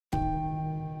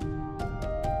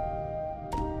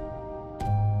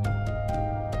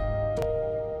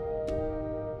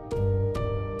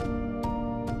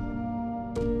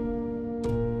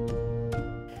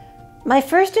My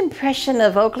first impression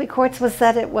of Oakley Courts was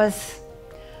that it was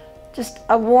just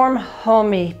a warm,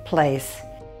 homey place.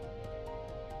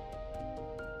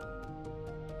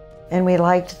 And we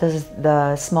liked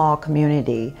the small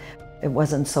community. It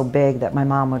wasn't so big that my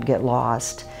mom would get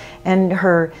lost. And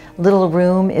her little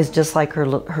room is just like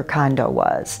her condo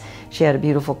was. She had a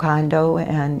beautiful condo,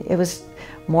 and it was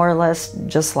more or less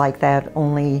just like that,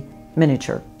 only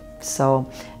miniature. So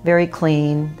very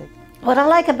clean. What I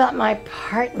like about my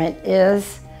apartment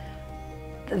is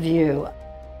the view.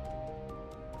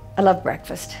 I love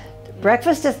breakfast.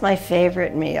 Breakfast is my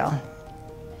favorite meal.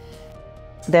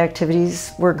 The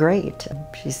activities were great.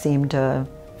 She seemed to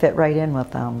fit right in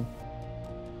with them.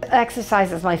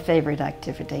 Exercise is my favorite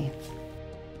activity.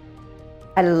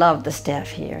 I love the staff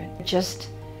here. Just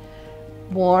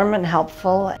warm and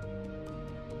helpful.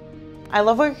 I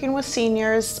love working with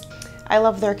seniors. I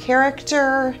love their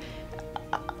character,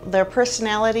 their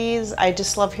personalities. I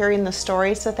just love hearing the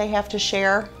stories that they have to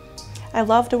share. I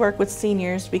love to work with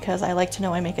seniors because I like to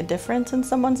know I make a difference in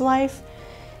someone's life.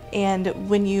 And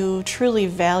when you truly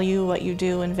value what you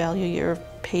do and value your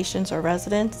patients or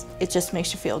residents, it just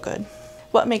makes you feel good.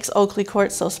 What makes Oakley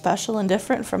Court so special and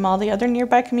different from all the other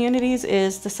nearby communities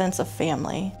is the sense of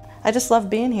family. I just love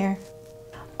being here.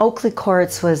 Oakley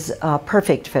Courts was a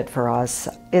perfect fit for us.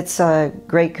 It's a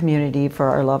great community for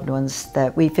our loved ones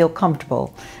that we feel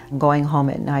comfortable going home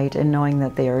at night and knowing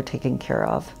that they are taken care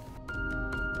of.